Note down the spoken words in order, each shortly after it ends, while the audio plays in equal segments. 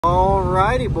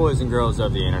Alrighty, boys and girls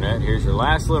of the internet, here's your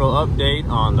last little update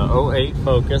on the 08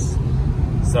 Focus.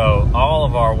 So all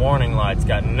of our warning lights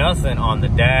got nothing on the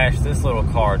dash. This little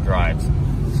car drives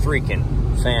freaking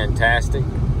fantastic.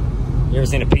 You ever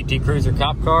seen a PT Cruiser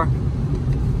cop car?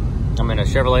 I mean a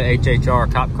Chevrolet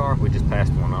HHR cop car. We just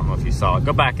passed one. I don't know if you saw it.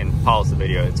 Go back and pause the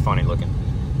video. It's funny looking.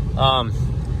 Like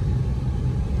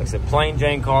I said, plain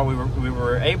Jane car. We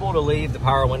were able to leave the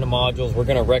power window modules. We're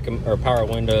gonna recommend, or power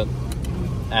window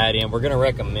add-in. We're gonna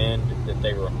recommend that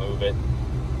they remove it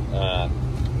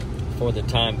for the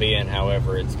time being.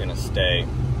 However, it's gonna stay.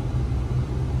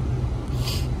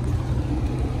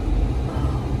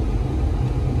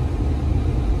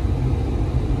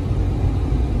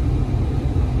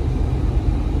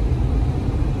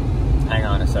 Hang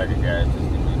on a second, guys.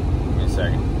 Just give me a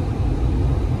second.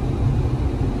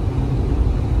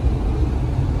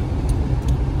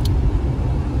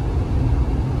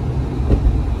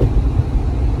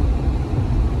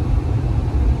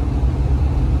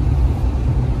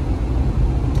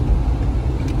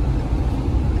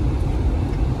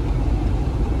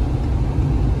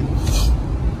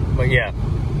 But yeah,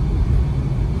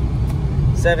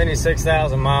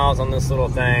 76,000 miles on this little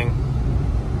thing.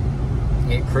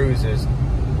 It cruises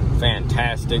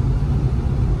fantastic,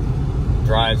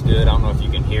 drives good. I don't know if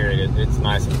you can hear it. It's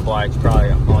nice and quiet.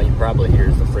 All you probably hear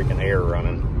is the freaking air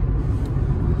running.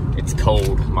 It's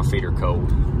cold. My feet are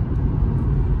cold.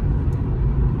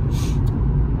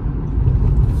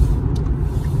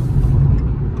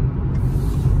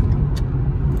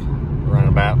 Run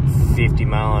about 50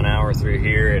 mile an hour through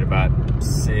here at about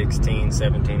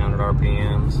 1700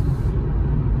 RPMs.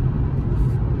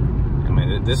 I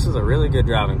mean, this is a really good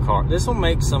driving car. This will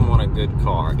make someone a good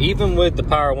car. Even with the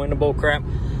power window bull crap,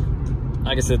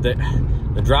 like I said, the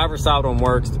driver's side one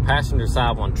works, the passenger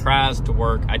side one tries to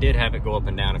work. I did have it go up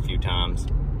and down a few times.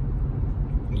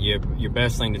 Your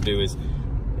best thing to do is,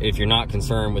 if you're not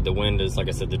concerned with the windows, like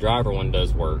I said, the driver one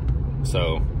does work.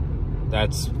 So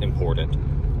that's important.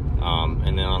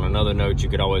 And then on another note, you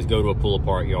could always go to a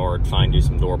pull-apart yard, find you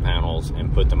some door panels,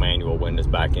 and put the manual windows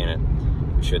back in it,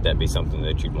 should that be something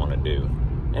that you'd want to do.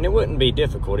 And it wouldn't be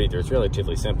difficult either. It's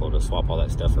relatively simple to swap all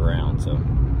that stuff around, so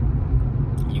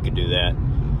you could do that.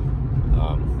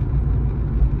 I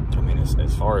mean, as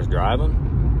far as driving,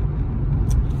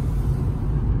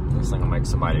 this thing will make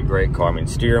somebody a great car. I mean,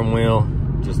 steering wheel,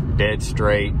 just dead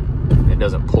straight. It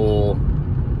doesn't pull.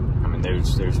 I mean,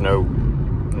 there's nothing.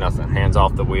 Hands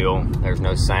off the wheel. There's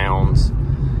no sounds.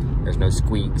 There's no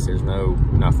squeaks. There's no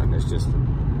nothing. It's just a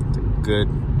good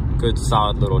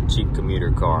solid little cheap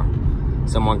commuter car.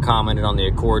 Someone commented on the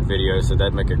Accord video, said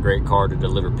that'd make a great car to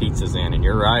deliver pizzas in, and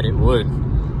you're right, it would.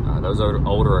 Those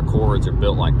older Accords are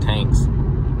built like tanks,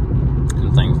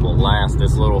 and things will last.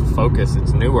 This little Focus,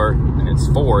 it's newer, and it's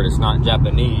Ford. It's not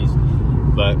Japanese,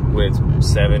 but with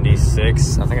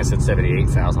 76, I think I said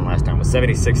 78,000 last time, with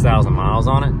 76,000 miles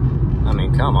on it. I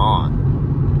mean, come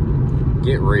on,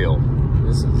 get real.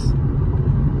 This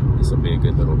will be a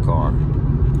good little car.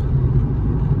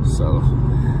 So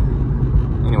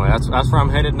anyway, that's where I'm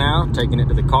headed now. Taking it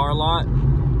to the car lot.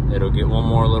 It'll get one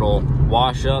more little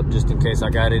wash up just in case I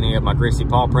got any of my greasy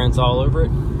paw prints all over it,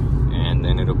 and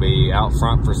then it'll be out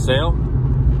front for sale.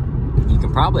 You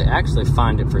can probably actually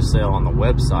find it for sale on the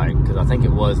website, because I think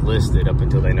it was listed up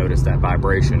until they noticed that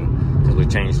vibration, because we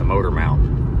changed the motor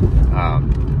mount.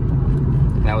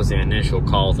 That was the initial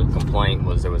cause of complaint,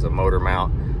 was there was a motor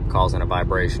mount causing a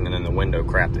vibration, and then the window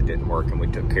crap that didn't work, and we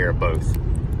took care of both.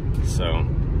 So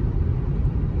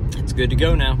it's good to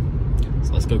go now.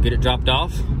 So let's go get it dropped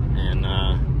off and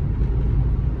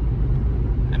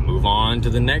move on to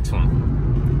the next one.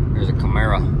 There's a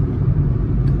Camaro.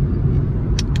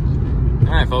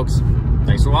 All right, folks.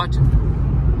 Thanks for watching.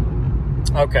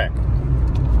 Okay.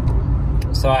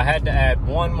 So I had to add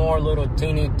one more little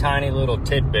teeny tiny little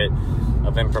tidbit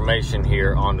of information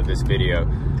here onto this video.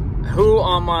 Who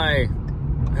on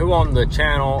the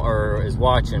channel or is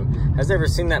watching has ever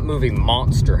seen that movie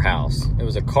Monster House? It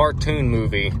was a cartoon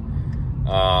movie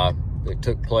that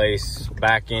took place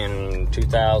back in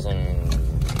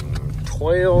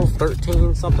 2012,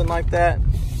 13, something like that.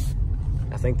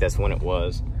 I think that's when it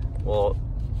was. Well,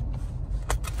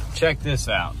 check this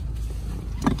out.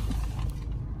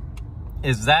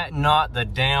 Is that not the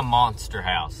damn Monster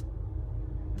House?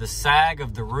 The sag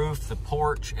of the roof, the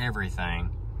porch, everything.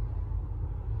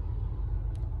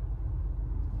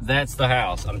 That's the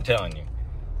house, I'm telling you.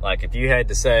 Like, if you had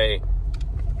to say,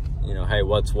 you know, hey,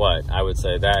 what's what? I would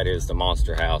say that is the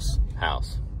Monster House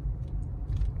house.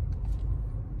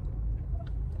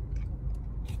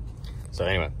 So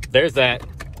anyway, there's that.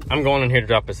 I'm going in here to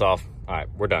drop this off. All right,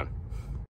 we're done.